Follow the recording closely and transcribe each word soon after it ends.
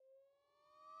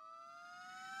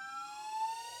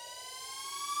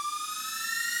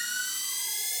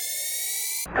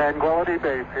Tranquility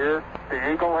Base here.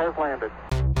 The Eagle has landed.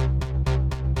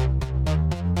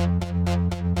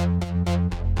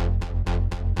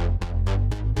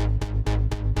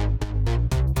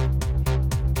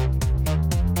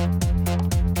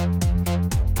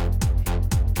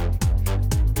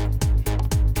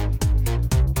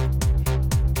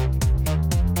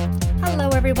 Hello,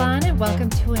 everyone, and welcome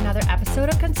to another episode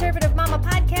of Conservative Mama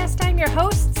Podcast. I'm your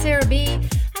host, Sarah B.,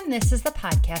 and this is the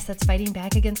podcast that's fighting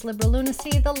back against liberal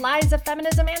lunacy, the lies of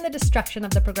feminism, and the destruction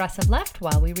of the progressive left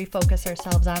while we refocus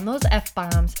ourselves on those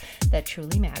F-bombs that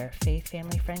truly matter: faith,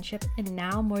 family, friendship, and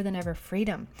now more than ever,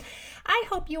 freedom. I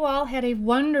hope you all had a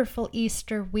wonderful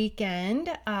Easter weekend.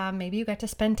 Maybe you got to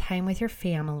spend time with your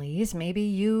families. Maybe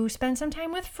you spent some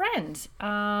time with friends.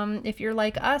 If you're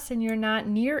like us and you're not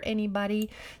near anybody,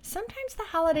 sometimes the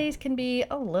holidays can be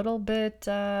a little bit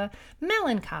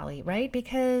melancholy, right?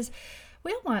 Because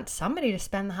we all want somebody to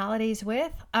spend the holidays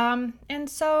with. And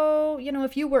so,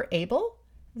 if you were able,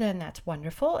 then that's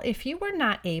wonderful. If you were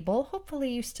not able, hopefully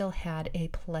you still had a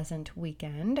pleasant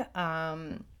weekend.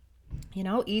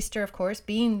 Easter, of course,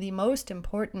 being the most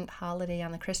important holiday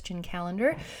on the Christian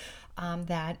calendar.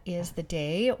 That is the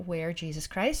day where Jesus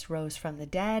Christ rose from the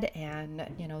dead, and,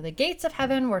 the gates of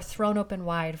heaven were thrown open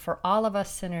wide for all of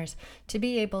us sinners to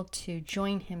be able to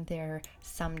join him there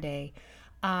someday.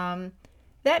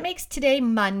 That makes today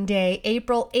Monday,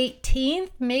 April 18th.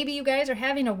 Maybe you guys are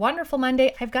having a wonderful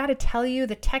Monday. I've got to tell you,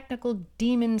 the technical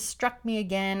demons struck me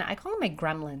again. I call them my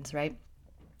gremlins, right?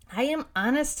 I am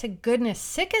honest to goodness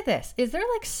sick of this. Is there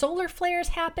like solar flares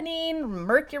happening,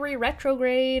 Mercury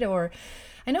retrograde, or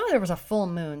I know there was a full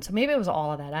moon, so maybe it was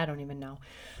all of that. I don't even know.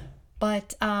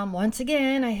 But once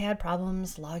again, I had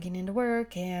problems logging into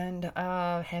work and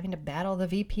having to battle the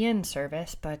VPN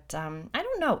service. But I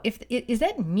don't know. Is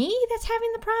that me that's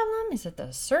having the problem? Is it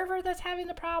the server that's having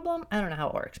the problem? I don't know how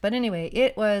it works. But anyway,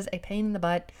 it was a pain in the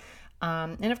butt.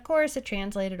 And of course, it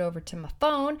translated over to my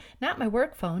phone, not my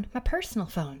work phone, my personal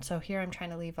phone. So here I'm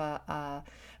trying to leave a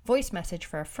voice message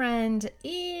for a friend,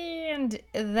 and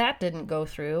that didn't go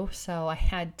through. So I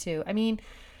had to,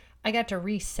 I got to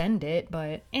resend it,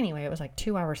 but anyway, it was like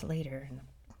 2 hours later, and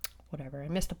whatever. I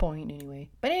missed a point anyway.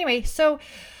 But anyway, so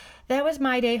that was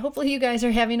my day. Hopefully you guys are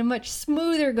having a much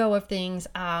smoother go of things.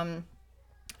 I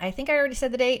think I already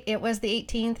said the date. It was the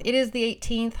 18th. It is the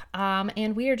 18th.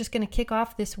 And we are just going to kick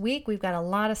off this week. We've got a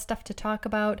lot of stuff to talk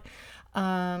about.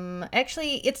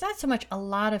 Actually, it's not so much a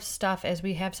lot of stuff as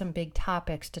we have some big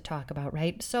topics to talk about,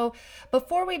 right? So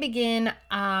before we begin,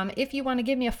 if you want to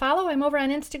give me a follow, I'm over on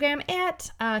Instagram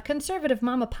at Conservative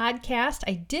Mama Podcast.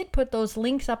 I did put those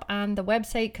links up on the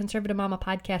website,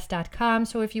 conservativemamapodcast.com.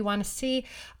 So if you want to see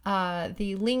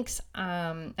the links,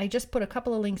 I just put a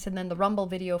couple of links and then the Rumble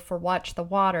video for Watch the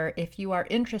Water if you are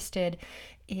interested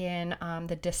in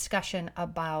the discussion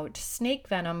about snake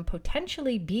venom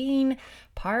potentially being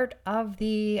part of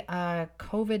the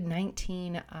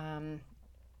COVID-19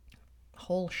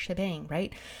 whole shebang,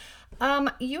 right?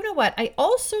 You know what? I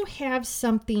also have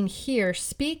something here.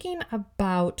 Speaking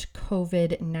about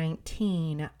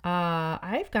COVID-19,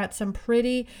 I've got some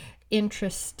pretty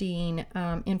interesting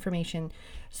information.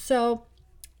 So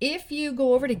if you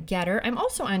go over to Getter, I'm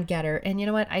also on Getter, and you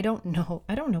know what? I don't know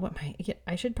what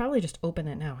I should probably just open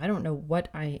it now. I don't know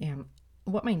what my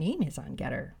name is on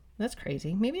Getter. That's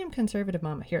crazy. Maybe I'm Conservative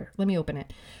Mama. Here, let me open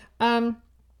it.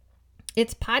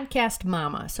 It's Podcast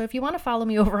Mama. So if you want to follow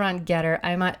me over on Getter,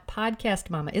 I'm at Podcast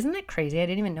Mama. Isn't that crazy? I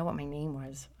didn't even know what my name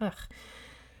was. Ugh.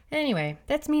 Anyway,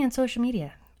 that's me on social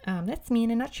media. That's me in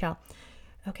a nutshell.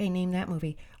 Okay, name that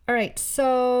movie. All right,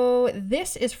 so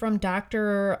this is from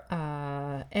Dr.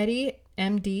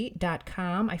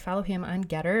 EddieMD.com. I follow him on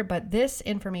Getter, but this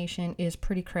information is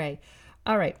pretty cray.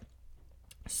 All right,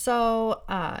 so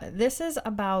this is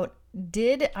about,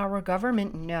 did our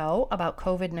government know about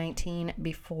COVID-19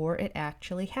 before it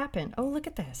actually happened? Oh, look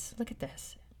at this. Look at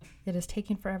this. It is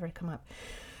taking forever to come up.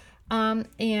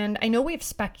 And I know we've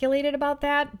speculated about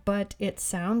that, but it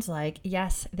sounds like,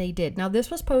 yes, they did. Now, this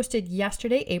was posted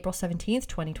yesterday, April 17th,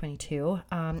 2022,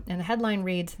 and the headline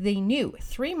reads, "They knew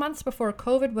 3 months before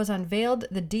COVID was unveiled,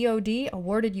 the DoD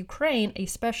awarded Ukraine a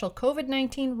special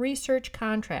COVID-19 research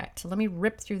contract." So let me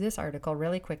rip through this article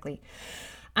really quickly.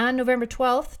 On November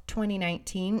 12th,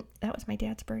 2019, that was my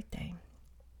dad's birthday.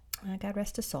 God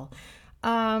rest his soul.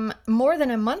 More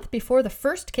than a month before the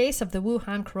first case of the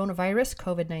Wuhan coronavirus,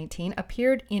 COVID-19,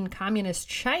 appeared in communist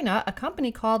China, a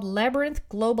company called Labyrinth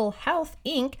Global Health,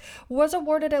 Inc. was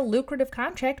awarded a lucrative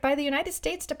contract by the United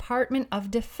States Department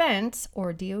of Defense,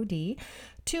 or DoD,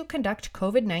 to conduct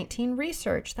COVID-19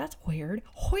 research. That's weird.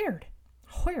 Weird.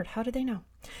 How did they know?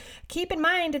 Keep in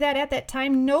mind that at that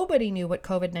time, nobody knew what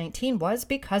COVID-19 was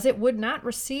because it would not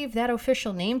receive that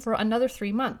official name for another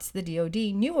 3 months. The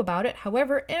DoD knew about it,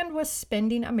 however, and was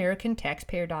spending American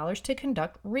taxpayer dollars to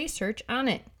conduct research on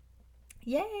it.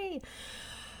 Yay!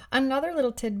 Another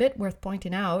little tidbit worth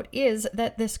pointing out is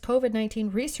that this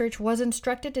COVID-19 research was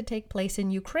instructed to take place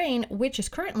in Ukraine, which is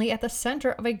currently at the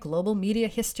center of a global media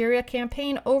hysteria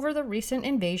campaign over the recent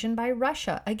invasion by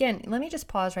Russia. Again, let me just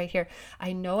pause right here.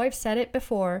 I know I've said it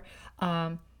before,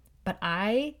 but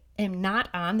I am not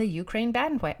on the Ukraine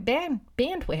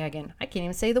bandwagon. I can't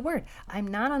even say the word. I'm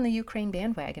not on the Ukraine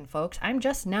bandwagon, folks. I'm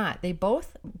just not. They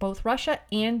both Russia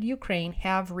and Ukraine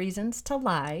have reasons to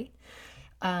lie.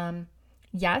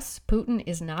 Yes, Putin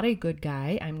is not a good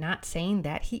guy. I'm not saying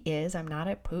that he is. I'm not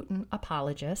a Putin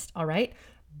apologist, all right?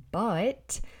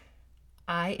 But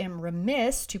I am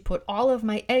remiss to put all of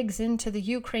my eggs into the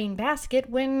Ukraine basket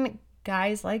when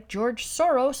guys like George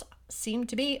Soros seem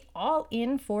to be all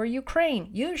in for Ukraine.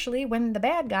 Usually when the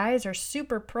bad guys are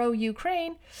super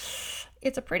pro-Ukraine,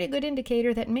 it's a pretty good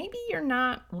indicator that maybe you're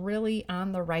not really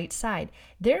on the right side.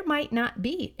 There might not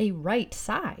be a right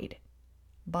side,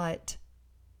 but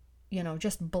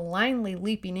just blindly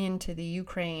leaping into the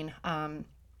Ukraine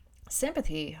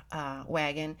sympathy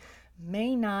wagon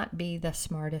may not be the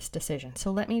smartest decision.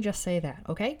 So let me just say that,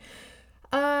 okay?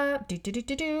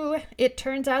 It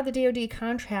turns out the DoD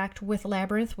contract with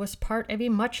Labyrinth was part of a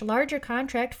much larger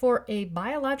contract for a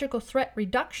biological threat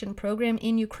reduction program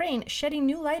in Ukraine, shedding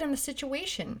new light on the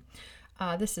situation.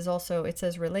 This is also, it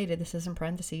says related, this is in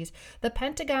parentheses. The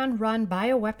Pentagon-run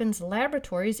bioweapons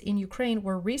laboratories in Ukraine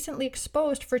were recently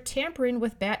exposed for tampering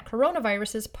with bat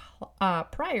coronaviruses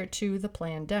prior to the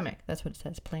plandemic. That's what it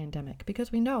says, plandemic,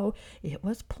 because we know it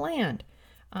was planned.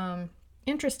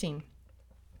 Interesting.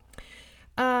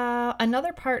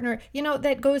 Another partner,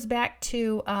 that goes back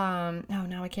to,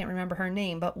 now I can't remember her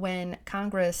name, but when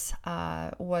Congress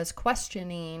was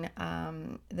questioning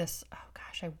this,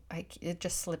 it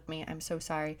just slipped me. I'm so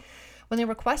sorry. When they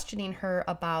were questioning her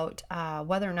about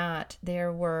whether or not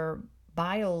there were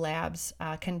biolabs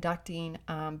conducting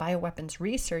bioweapons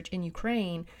research in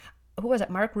Ukraine, who was it?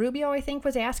 Mark Rubio, I think,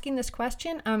 was asking this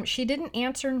question. She didn't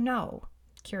answer no.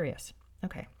 Curious.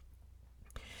 Okay.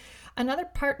 Another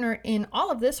partner in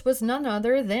all of this was none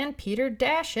other than Peter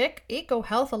Daszak,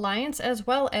 EcoHealth Alliance, as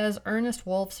well as Ernest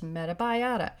Wolf's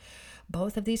Metabiota.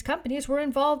 Both of these companies were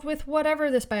involved with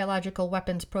whatever this biological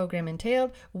weapons program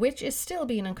entailed, which is still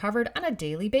being uncovered on a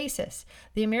daily basis.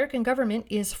 The American government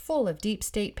is full of deep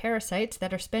state parasites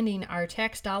that are spending our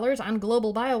tax dollars on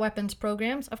global bioweapons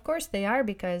programs. Of course they are,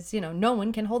 because, no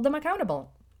one can hold them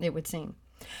accountable, it would seem.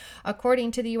 According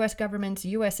to the U.S. government's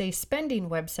USA Spending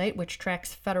website, which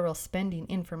tracks federal spending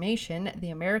information,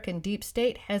 the American deep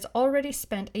state has already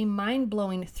spent a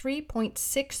mind-blowing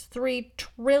 $3.63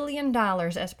 trillion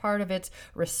as part of its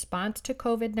response to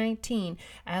COVID-19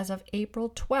 as of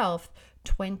April 12th,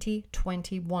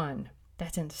 2021.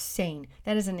 That's insane.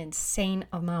 That is an insane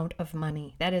amount of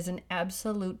money. That is an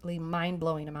absolutely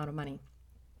mind-blowing amount of money.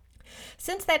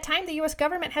 Since that time, the U.S.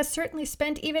 government has certainly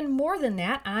spent even more than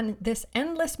that on this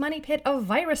endless money pit of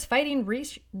virus fighting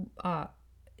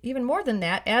even more than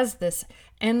that, as this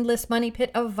endless money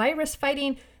pit of virus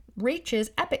fighting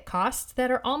reaches epic costs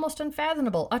that are almost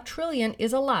unfathomable. $1 trillion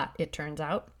is a lot, it turns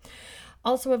out.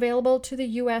 Also available to the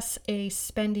USA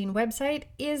Spending website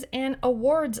is an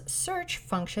awards search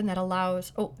function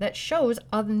that shows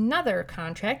another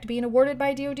contract being awarded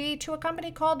by DoD to a company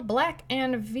called Black &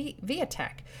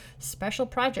 Viatech Special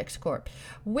Projects Corp.,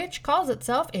 which calls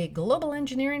itself a global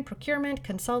engineering, procurement,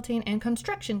 consulting, and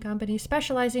construction company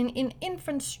specializing in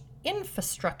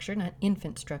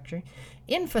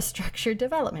infrastructure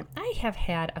development. I have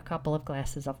had a couple of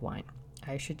glasses of wine.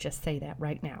 I should just say that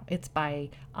right now. It's by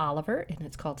Oliver, and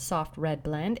it's called Soft Red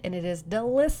Blend, and it is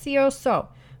delicioso.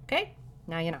 Okay?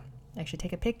 Now you know. I should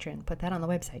take a picture and put that on the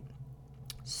website.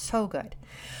 So good.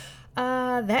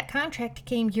 That contract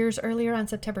came years earlier on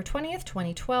September 20th,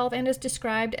 2012, and is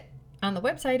described on the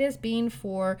website as being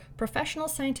for professional,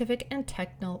 scientific, and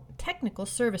technical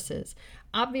services.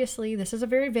 Obviously, this is a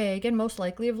very vague and most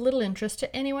likely of little interest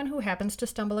to anyone who happens to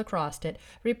stumble across it,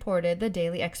 reported the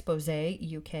Daily Expose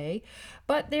UK.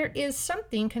 But there is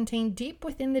something contained deep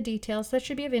within the details that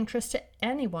should be of interest to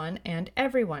anyone and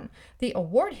everyone. The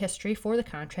award history for the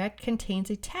contract contains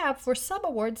a tab for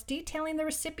subawards detailing the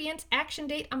recipient's action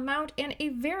date, amount, and a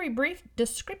very brief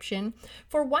description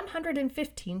for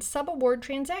 115 subaward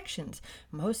transactions.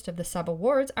 Most of the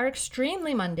subawards are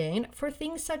extremely mundane for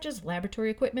things such as laboratory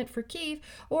equipment for Kyiv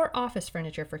or office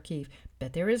furniture for Kyiv.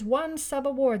 But there is one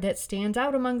subaward that stands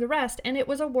out among the rest, and it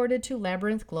was awarded to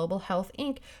Labyrinth Global Health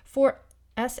Inc. for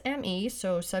SME,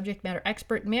 so subject matter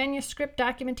expert, manuscript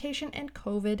documentation, and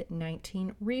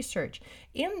COVID-19 research.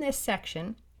 In this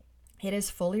section, it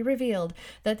is fully revealed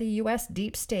that the U.S.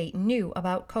 deep state knew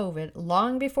about COVID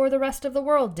long before the rest of the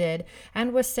world did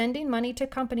and was sending money to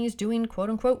companies doing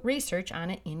quote-unquote research on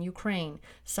it in Ukraine.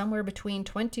 Somewhere between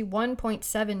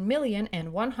 $21.7 million and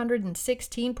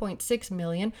 $116.6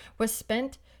 million was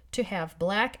spent to have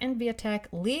Black and Viatech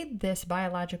lead this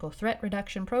biological threat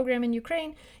reduction program in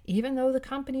Ukraine, even though the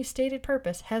company's stated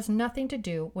purpose has nothing to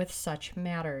do with such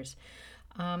matters.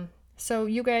 So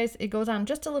you guys, it goes on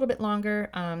just a little bit longer.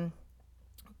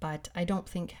 But I don't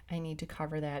think I need to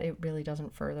cover that. It really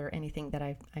doesn't further anything that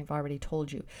I've already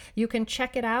told you. You can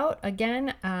check it out.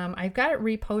 Again, I've got it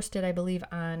reposted, I believe,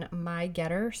 on my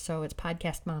Getter. So it's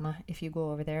Podcast Mama if you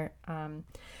go over there.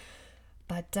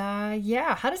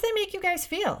 Yeah, how does that make you guys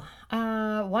feel?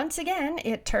 Once again,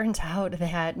 it turns out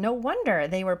that no wonder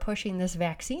they were pushing this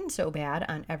vaccine so bad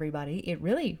on everybody. It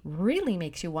really, really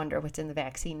makes you wonder what's in the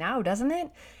vaccine now, doesn't it?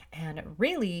 And it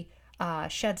really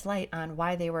sheds light on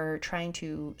why they were trying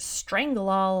to strangle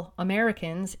all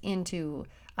Americans into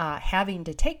having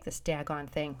to take this daggone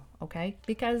thing, okay?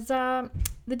 Because the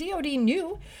DOD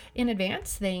knew in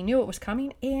advance, they knew it was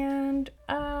coming, and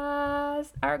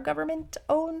our government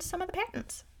owns some of the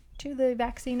patents to the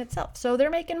vaccine itself. So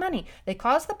they're making money. They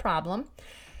caused the problem.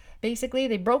 Basically,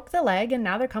 they broke the leg, and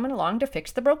now they're coming along to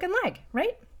fix the broken leg,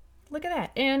 right? Look at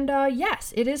that. And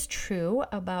yes, it is true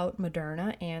about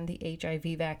Moderna and the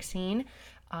HIV vaccine.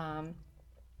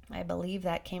 I believe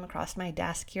that came across my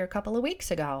desk here a couple of weeks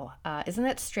ago. Isn't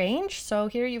that strange? So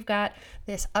here you've got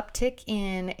this uptick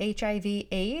in HIV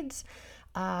AIDS,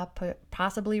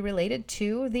 possibly related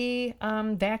to the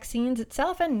vaccines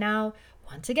itself. And now,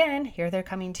 once again, here they're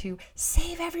coming to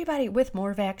save everybody with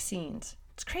more vaccines.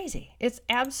 It's crazy. It's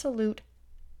absolute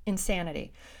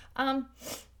insanity.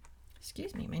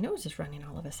 Excuse me, my nose is running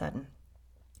all of a sudden.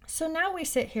 So now we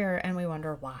sit here and we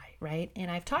wonder why, right? And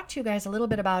I've talked to you guys a little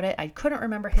bit about it. I couldn't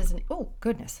remember his name. Oh,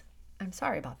 goodness. I'm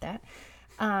sorry about that.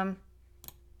 I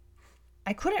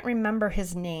couldn't remember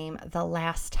his name the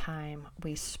last time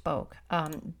we spoke.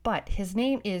 But his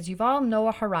name is Yuval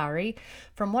Noah Harari.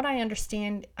 From what I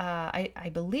understand, I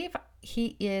believe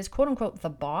he is, quote unquote, the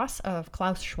boss of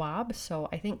Klaus Schwab. So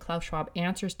I think Klaus Schwab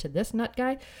answers to this nut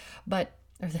guy, or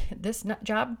this nut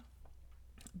job.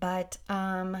 But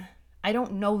I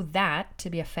don't know that to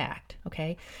be a fact,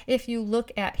 okay? If you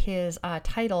look at his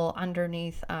title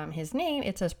underneath his name,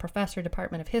 it says Professor,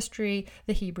 Department of History,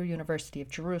 the Hebrew University of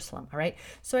Jerusalem, all right?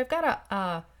 So I've got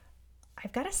a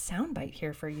soundbite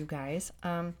here for you guys,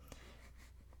 and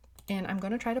I'm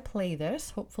going to try to play this.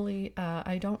 Hopefully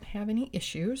I don't have any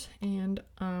issues, and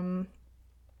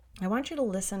I want you to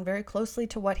listen very closely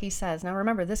to what he says. Now,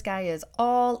 remember, this guy is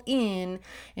all in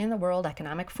the World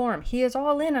Economic Forum. He is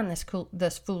all in on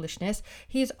this foolishness.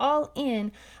 He's all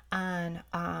in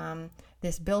on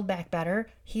this Build Back Better.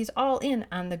 He's all in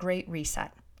on the Great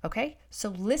Reset. Okay? So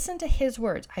listen to his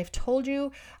words. I've told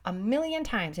you a million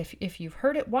times. If you've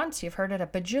heard it once, you've heard it a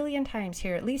bajillion times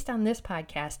here, at least on this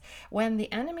podcast. When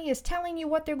the enemy is telling you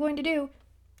what they're going to do,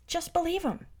 just believe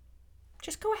them.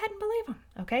 Just go ahead and believe them.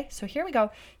 Okay, so here we go.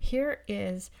 Here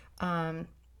is the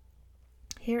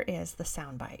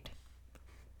soundbite.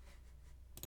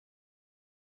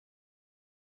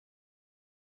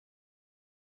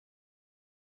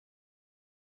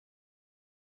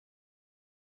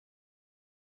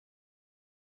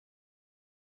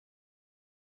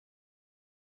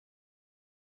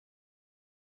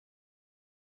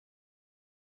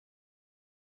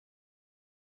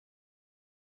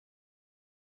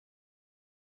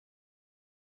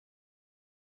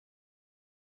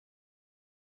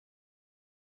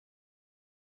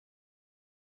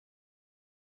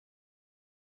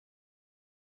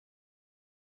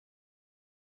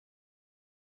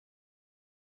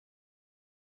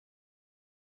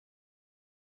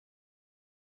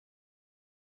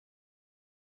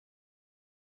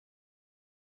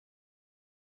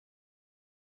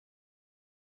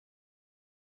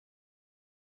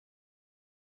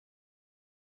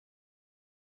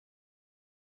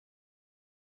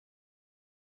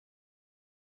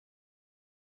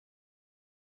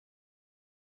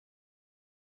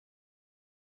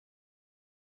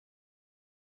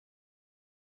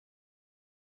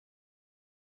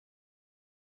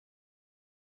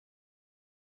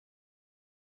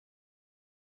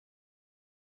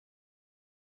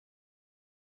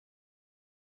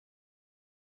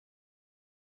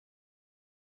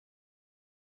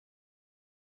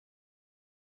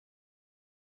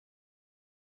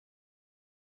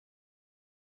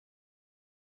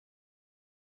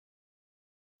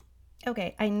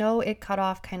 Okay, I know it cut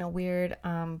off kind of weird,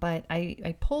 but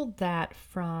I pulled that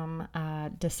from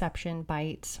Deception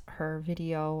Bites, her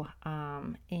video,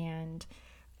 and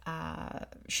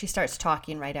she starts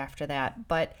talking right after that.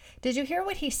 But did you hear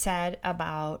what he said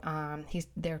about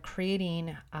they're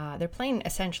creating they're playing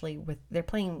essentially they're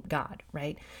playing God,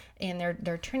 right? And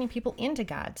they're turning people into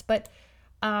gods, but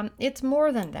it's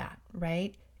more than that,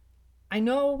 right? I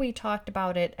know we talked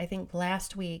about it, I think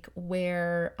last week,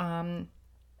 where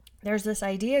there's this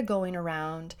idea going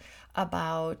around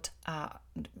about,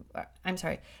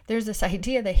 there's this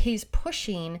idea that he's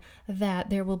pushing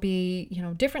that there will be,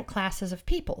 different classes of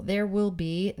people. There will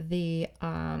be the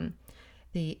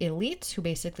elites who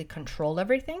basically control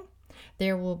everything.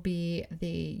 There will be the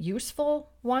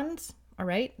useful ones. All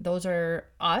right. Those are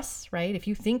us, right? If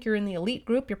you think you're in the elite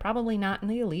group, you're probably not in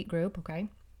the elite group. Okay.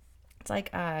 It's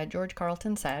like George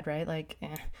Carlton said, right? Like,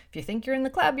 if you think you're in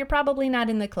the club, you're probably not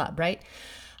in the club, right?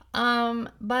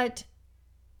 But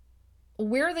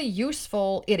we're the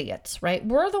useful idiots, right?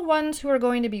 We're the ones who are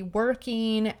going to be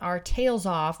working our tails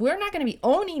off. We're not going to be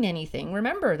owning anything.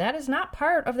 Remember, that is not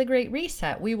part of the Great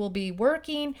Reset. We will be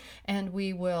working and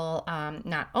we will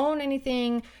not own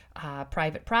anything.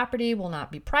 Private property will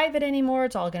not be private anymore.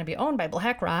 It's all going to be owned by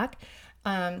BlackRock.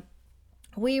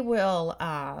 We will,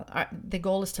 the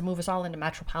goal is to move us all into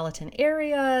metropolitan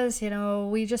areas.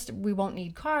 We won't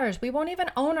need cars. We won't even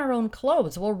own our own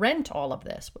clothes. We'll rent all of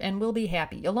this and we'll be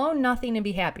happy. You'll own nothing and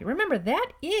be happy. Remember,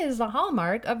 that is the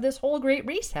hallmark of this whole Great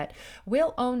Reset.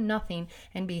 We'll own nothing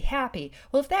and be happy.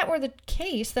 Well, if that were the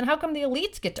case, then how come the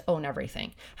elites get to own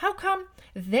everything? How come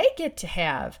they get to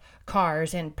have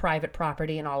cars and private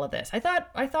property and all of this? I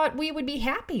thought we would be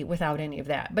happy without any of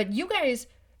that. But you guys,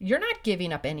 you're not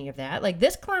giving up any of that. Like,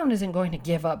 this clown isn't going to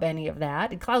give up any of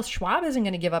that. Klaus Schwab isn't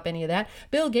going to give up any of that.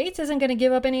 Bill Gates isn't going to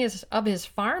give up any of his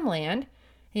farmland.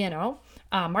 Mark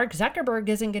Zuckerberg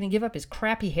isn't going to give up his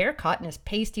crappy haircut and his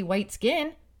pasty white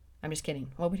skin. I'm just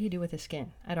kidding. What would he do with his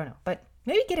skin? I don't know. But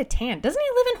maybe get a tan. Doesn't he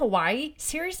live in Hawaii?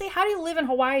 Seriously? How do you live in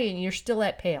Hawaii and you're still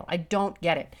that pale? I don't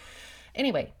get it.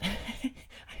 Anyway,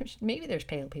 maybe there's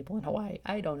pale people in Hawaii.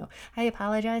 I don't know. I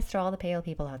apologize to all the pale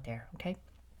people out there, okay?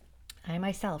 I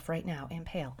myself right now am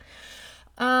pale.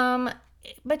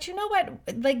 But you know what?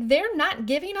 Like, they're not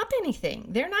giving up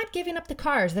anything.'re not giving up the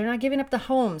cars. They're not giving up the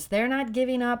homes. They're not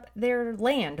giving up their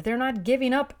land. They're not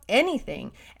giving up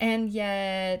anything. And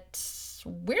yet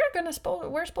we're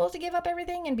supposed to give up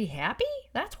everything and be happy?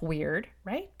 That's weird,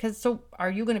 right? So are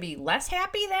you going to be less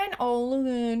happy then? Oh,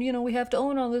 look, we have to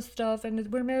own all this stuff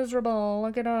and we're miserable.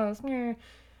 Look at us.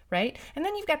 Right? And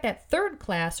then you've got that third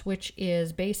class, which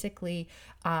is basically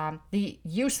the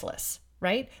useless,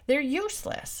 right? They're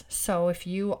useless. So if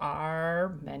you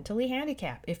are mentally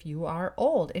handicapped, if you are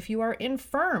old, if you are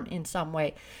infirm in some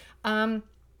way, what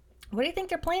do you think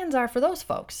their plans are for those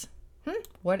folks?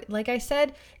 What, like I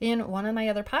said in one of my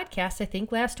other podcasts, I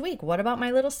think last week, what about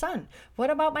my little son? What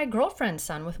about my girlfriend's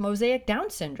son with mosaic Down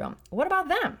syndrome? What about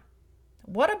them?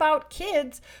 What about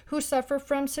kids who suffer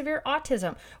from severe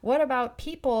autism? What about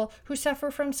people who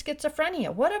suffer from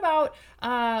schizophrenia? What about,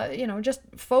 just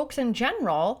folks in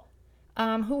general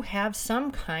who have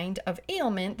some kind of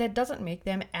ailment that doesn't make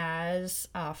them as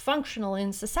functional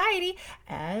in society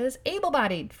as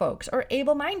able-bodied folks or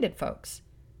able-minded folks?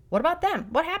 What about them?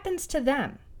 What happens to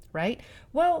them, right?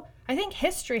 Well, I think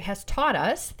history has taught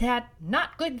us that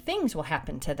not good things will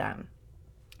happen to them.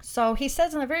 So he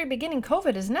says in the very beginning,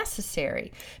 COVID is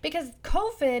necessary because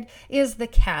COVID is the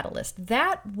catalyst.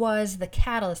 That was the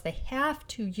catalyst. They have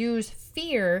to use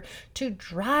fear to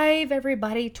drive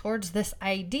everybody towards this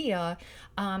idea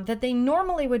that they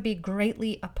normally would be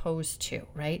greatly opposed to,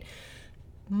 right?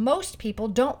 Most people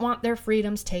don't want their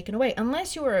freedoms taken away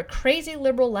unless you are a crazy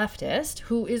liberal leftist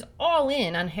who is all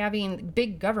in on having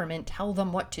big government tell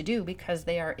them what to do because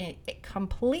they are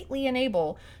completely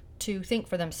unable to think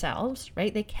for themselves,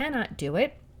 right? They cannot do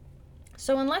it.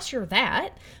 So unless you're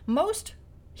that, most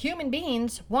human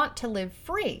beings want to live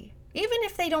free. Even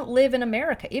if they don't live in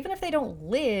America, even if they don't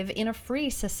live in a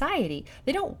free society,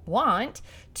 they don't want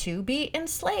to be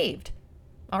enslaved.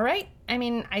 All right? I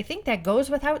mean, I think that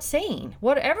goes without saying.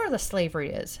 Whatever the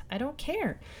slavery is, I don't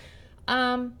care.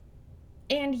 And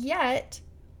yet,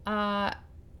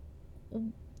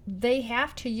 they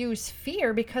have to use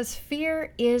fear because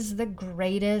fear is the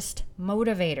greatest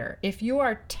motivator. If you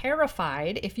are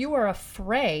terrified, if you are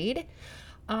afraid,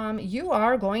 you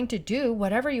are going to do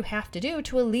whatever you have to do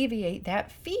to alleviate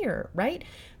that fear, right?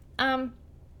 I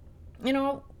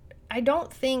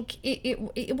don't think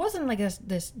it wasn't like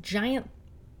this giant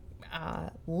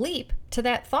leap to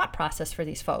that thought process for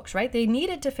these folks, right? They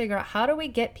needed to figure out, how do we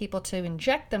get people to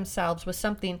inject themselves with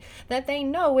something that they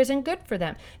know isn't good for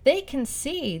them? They can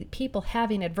see people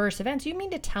having adverse events. You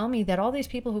mean to tell me that all these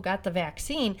people who got the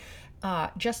vaccine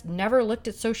just never looked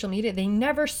at social media? They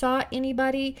never saw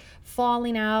anybody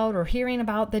falling out or hearing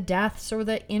about the deaths or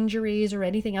the injuries or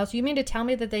anything else? You mean to tell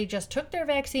me that they just took their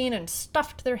vaccine and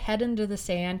stuffed their head into the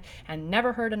sand and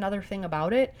never heard another thing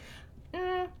about it?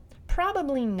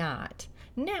 Probably not.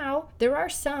 Now, there are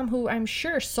some who I'm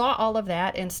sure saw all of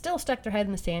that and still stuck their head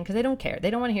in the sand because they don't care. They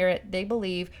don't want to hear it. They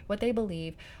believe what they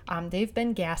believe. They've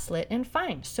been gaslit, and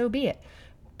fine, so be it.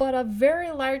 But a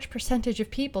very large percentage of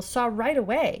people saw right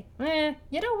away,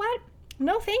 you know what?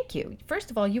 No, thank you. First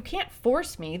of all, you can't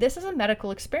force me. This is a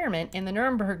medical experiment, and the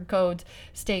Nuremberg codes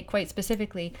state quite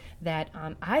specifically that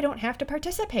I don't have to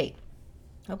participate.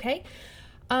 Okay?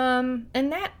 And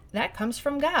that comes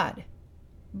from God.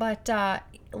 But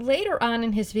later on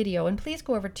in his video, and please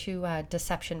go over to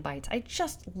Deception Bites. I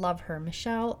just love her.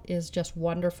 Michelle is just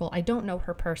wonderful. I don't know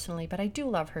her personally, but I do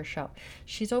love her show.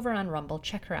 She's over on Rumble.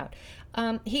 Check her out.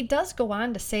 He does go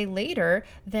on to say later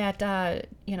that,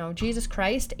 Jesus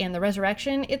Christ and the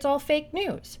resurrection, it's all fake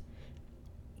news.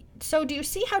 So do you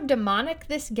see how demonic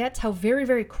this gets? How very,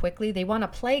 very quickly they want to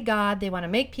play God. They want to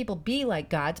make people be like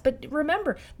gods. But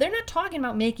remember, they're not talking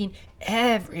about making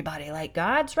everybody like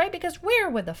gods, right? Because where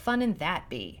would the fun in that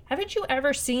be? Haven't you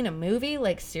ever seen a movie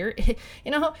like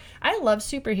I love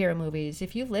superhero movies.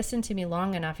 If you've listened to me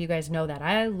long enough, you guys know that.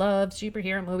 I love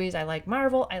superhero movies. I like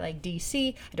Marvel. I like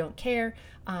DC. I don't care.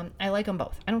 I like them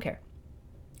both. I don't care.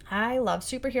 I love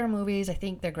superhero movies. I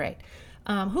think they're great.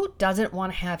 Who doesn't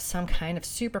want to have some kind of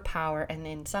superpower and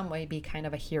in some way be kind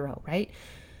of a hero, right?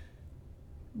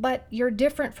 But you're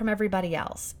different from everybody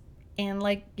else. And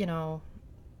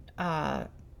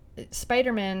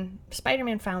Spider-Man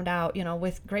found out,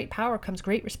 with great power comes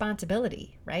great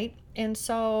responsibility, right? And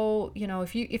so,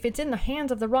 if it's in the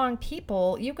hands of the wrong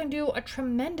people, you can do a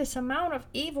tremendous amount of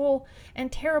evil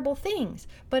and terrible things.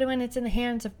 But when it's in the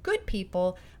hands of good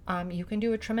people, you can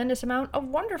do a tremendous amount of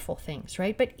wonderful things,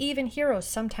 right? But even heroes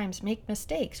sometimes make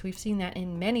mistakes. We've seen that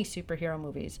in many superhero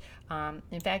movies.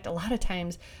 In fact, a lot of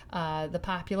times the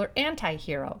popular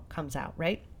anti-hero comes out,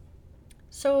 right?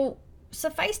 So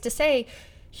suffice to say,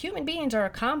 human beings are a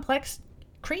complex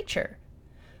creature,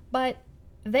 but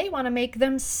they want to make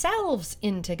themselves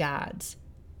into gods.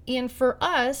 And for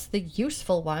us, the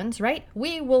useful ones, right,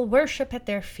 we will worship at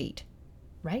their feet,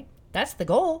 right? That's the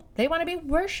goal. They want to be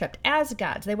worshipped as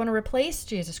gods. They want to replace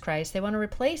Jesus Christ. They want to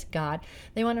replace God.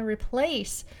 They want to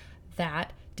replace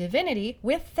that divinity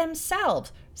with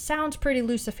themselves. Sounds pretty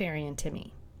Luciferian to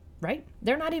me, right?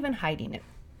 They're not even hiding it.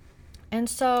 And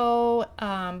so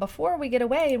before we get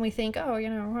away and we think,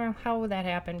 how would that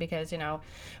happen? Because,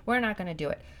 we're not going to do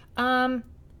it.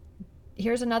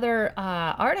 Here's another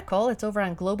article. It's over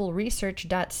on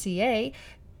globalresearch.ca.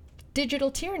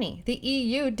 Digital tyranny, the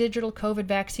EU digital COVID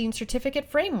vaccine certificate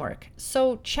framework.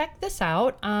 So check this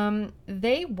out.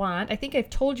 They want, I think I've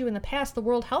told you in the past, the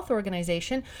World Health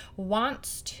Organization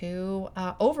wants to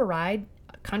override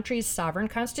countries' sovereign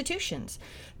constitutions.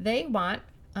 They want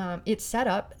it's set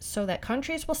up so that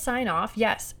countries will sign off,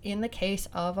 yes, in the case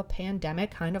of a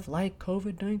pandemic, kind of like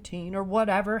COVID-19 or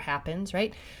whatever happens,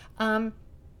 right?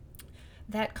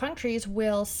 That countries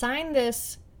will sign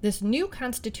this new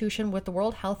constitution with the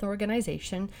World Health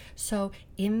Organization. So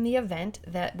in the event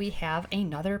that we have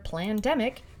another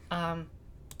pandemic,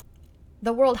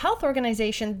 the World Health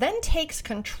Organization then takes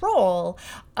control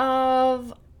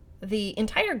of the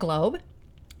entire globe.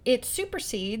 It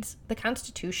supersedes the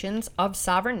constitutions of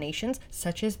sovereign nations,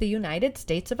 such as the United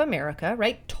States of America,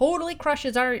 right? Totally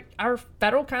crushes our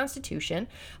federal constitution,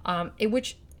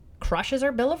 which crushes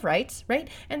our Bill of Rights, right?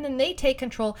 And then they take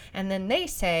control, and then they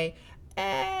say,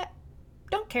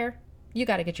 don't care. You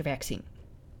got to get your vaccine.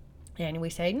 And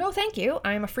we say, no, thank you.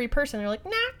 I'm a free person. They're like,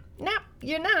 nah,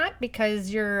 you're not,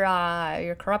 because you're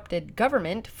corrupted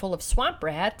government full of swamp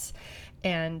rats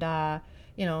and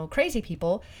crazy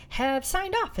people have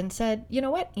signed off and said, you know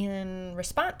what, in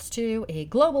response to a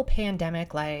global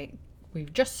pandemic like we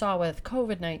just saw with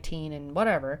COVID-19 and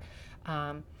whatever,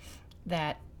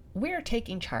 that we're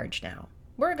taking charge now.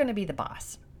 We're going to be the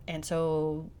boss. And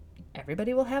so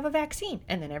everybody will have a vaccine,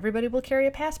 and then everybody will carry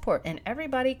a passport, and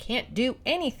everybody can't do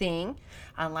anything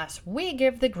unless we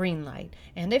give the green light.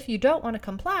 And if you don't want to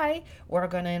comply, we're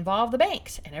going to involve the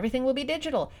banks, and everything will be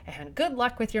digital. And good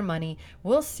luck with your money.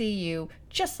 We'll see you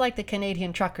just like the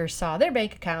Canadian truckers saw their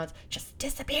bank accounts just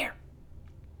disappear.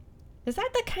 Is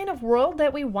that the kind of world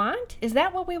that we want? Is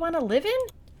that what we want to live in?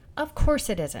 Of course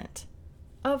it isn't.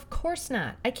 Of course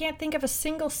not. I can't think of a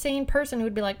single sane person who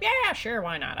would be like, yeah, sure,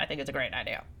 why not? I think it's a great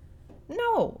idea.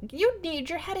 No, you'd need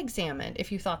your head examined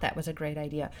if you thought that was a great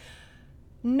idea.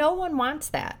 No one wants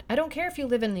that. I don't care if you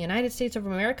live in the United States of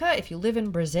America, if you live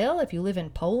in Brazil, if you live in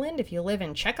Poland, if you live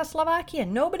in Czechoslovakia.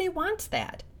 Nobody wants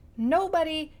that.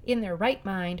 Nobody in their right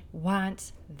mind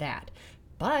wants that.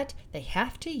 But they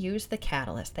have to use the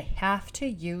catalyst. They have to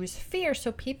use fear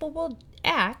so people will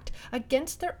act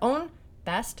against their own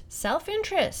best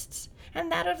self-interests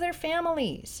and that of their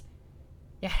families.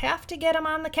 You have to get them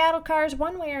on the cattle cars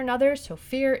one way or another, so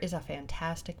fear is a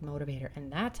fantastic motivator.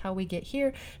 And that's how we get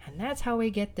here, and that's how we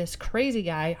get this crazy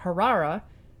guy, Harari,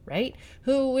 right,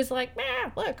 who was like,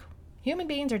 look, human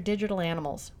beings are digital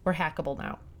animals. We're hackable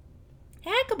now.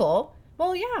 Hackable?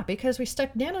 Well, yeah, because we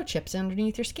stuck nanochips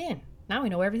underneath your skin. Now we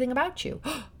know everything about you.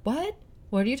 What?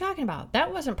 What are you talking about?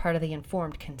 That wasn't part of the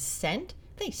informed consent.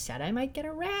 They said I might get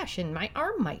a rash and my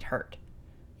arm might hurt.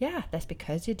 Yeah, that's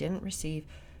because you didn't receive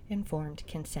informed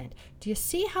consent. Do you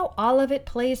see how all of it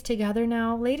plays together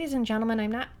now? Ladies and gentlemen,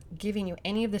 I'm not giving you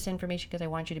any of this information because I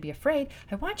want you to be afraid.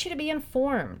 I want you to be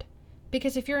informed.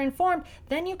 Because if you're informed,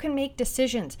 then you can make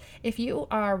decisions. If you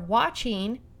are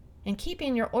watching and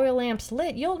keeping your oil lamps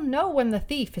lit, you'll know when the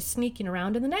thief is sneaking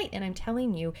around in the night. And I'm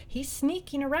telling you, he's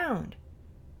sneaking around.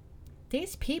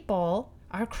 These people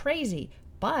are crazy,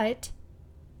 but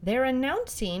they're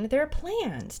announcing their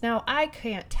plans. Now, I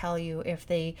can't tell you if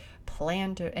they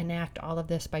plan to enact all of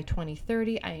this by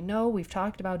 2030. I know we've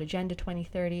talked about Agenda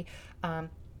 2030.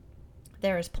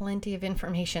 There is plenty of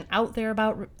information out there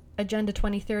about Agenda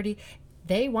 2030.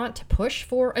 They want to push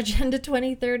for Agenda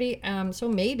 2030, so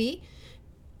maybe.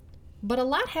 But a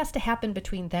lot has to happen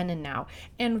between then and now.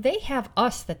 And they have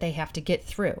us that they have to get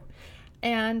through.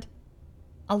 And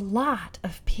a lot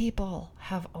of people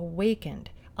have awakened.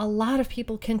 A lot of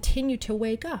people continue to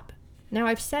wake up. Now,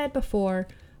 I've said before,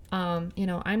 I'm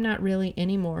not really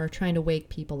anymore trying to wake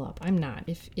people up. I'm not.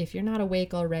 If you're not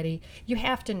awake already, you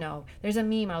have to know. There's a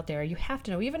meme out there. You have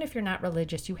to know. Even if you're not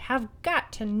religious, you have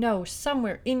got to know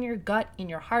somewhere in your gut, in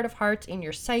your heart of hearts, in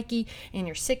your psyche, in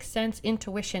your sixth sense,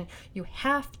 intuition, you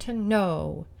have to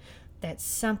know that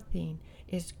something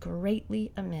is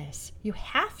greatly amiss. You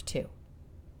have to.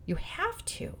 You have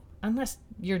to. Unless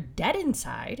you're dead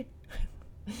inside.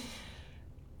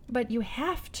 But you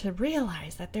have to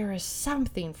realize that there is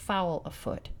something foul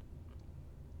afoot.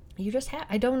 You just have.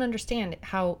 I don't understand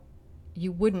how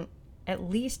you wouldn't at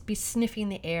least be sniffing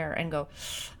the air and go,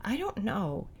 I don't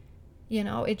know.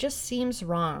 It just seems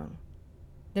wrong.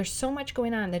 There's so much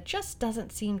going on that just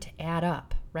doesn't seem to add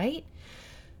up, right?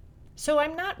 So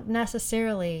I'm not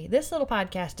necessarily, this little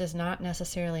podcast is not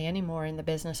necessarily anymore in the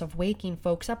business of waking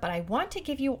folks up, but I want to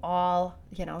give you all,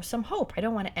 some hope. I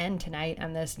don't want to end tonight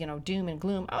on this, doom and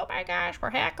gloom. Oh my gosh, we're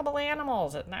hackable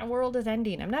animals and the world is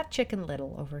ending. I'm not Chicken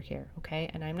Little over here, okay?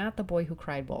 And I'm not the boy who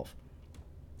cried wolf.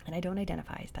 And I don't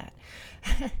identify as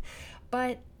that.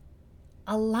 But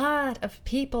a lot of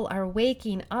people are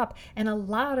waking up and a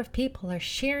lot of people are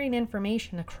sharing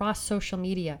information across social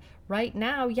media. Right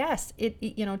now, yes,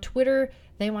 Twitter,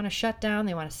 they want to shut down,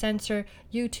 they want to censor.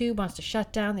 YouTube wants to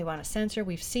shut down, they want to censor.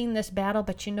 We've seen this battle,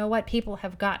 but you know what? People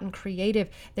have gotten creative.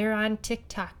 They're on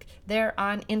TikTok, they're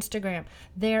on Instagram,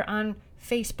 they're on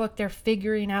Facebook, they're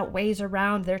figuring out ways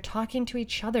around. They're talking to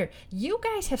each other. You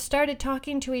guys have started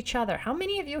talking to each other. How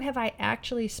many of you have I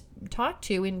actually talked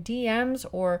to in DMs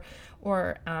or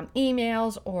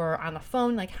emails or on the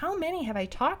phone? Like, how many have I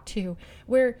talked to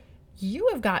where you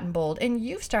have gotten bold and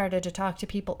you've started to talk to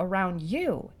people around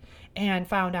you and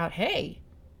found out, hey,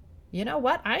 you know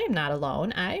what? I am not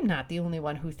alone. I am not the only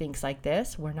one who thinks like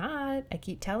this. We're not. I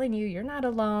keep telling you, you're not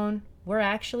alone. We're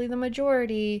actually the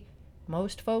majority.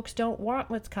 Most folks don't want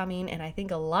what's coming, and I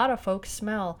think a lot of folks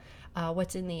smell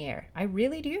what's in the air. I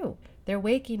really do. They're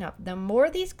waking up. The more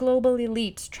these global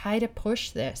elites try to push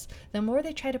this, the more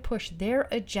they try to push their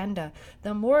agenda,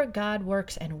 the more God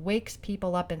works and wakes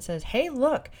people up and says, hey,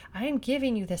 look, I am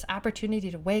giving you this opportunity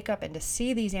to wake up and to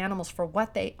see these animals for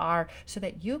what they are so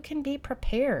that you can be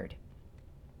prepared.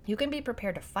 You can be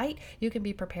prepared to fight. You can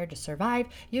be prepared to survive.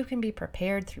 You can be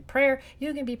prepared through prayer.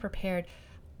 You can be prepared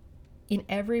in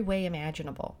every way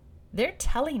imaginable. They're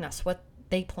telling us what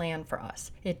they plan for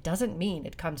us. It doesn't mean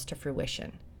it comes to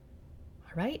fruition.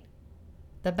 All right?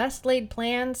 The best laid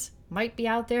plans might be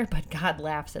out there, but God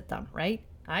laughs at them, right?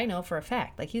 I know for a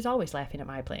fact. Like, he's always laughing at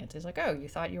my plans. He's like, oh, you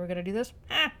thought you were going to do this?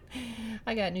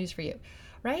 I got news for you,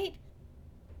 right?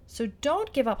 So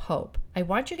don't give up hope. I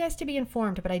want you guys to be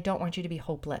informed, but I don't want you to be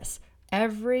hopeless.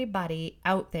 Everybody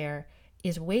out there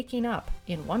is waking up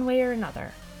in one way or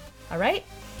another. All right?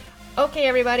 Okay,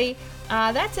 everybody.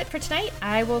 That's it for tonight.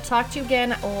 I will talk to you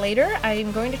again later.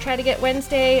 I'm going to try to get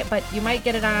Wednesday, but you might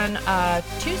get it on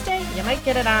Tuesday. You might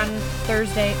get it on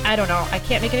Thursday. I don't know. I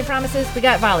can't make any promises. We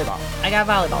got volleyball. I got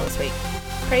volleyball this week.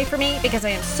 Pray for me because I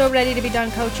am so ready to be done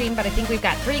coaching, but I think we've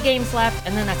got 3 games left,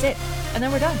 and then that's it. And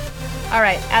then we're done. All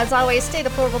right. As always, stay the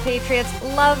Deplorable Patriots.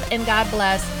 Love and God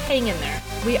bless. Hang in there.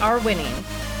 We are winning.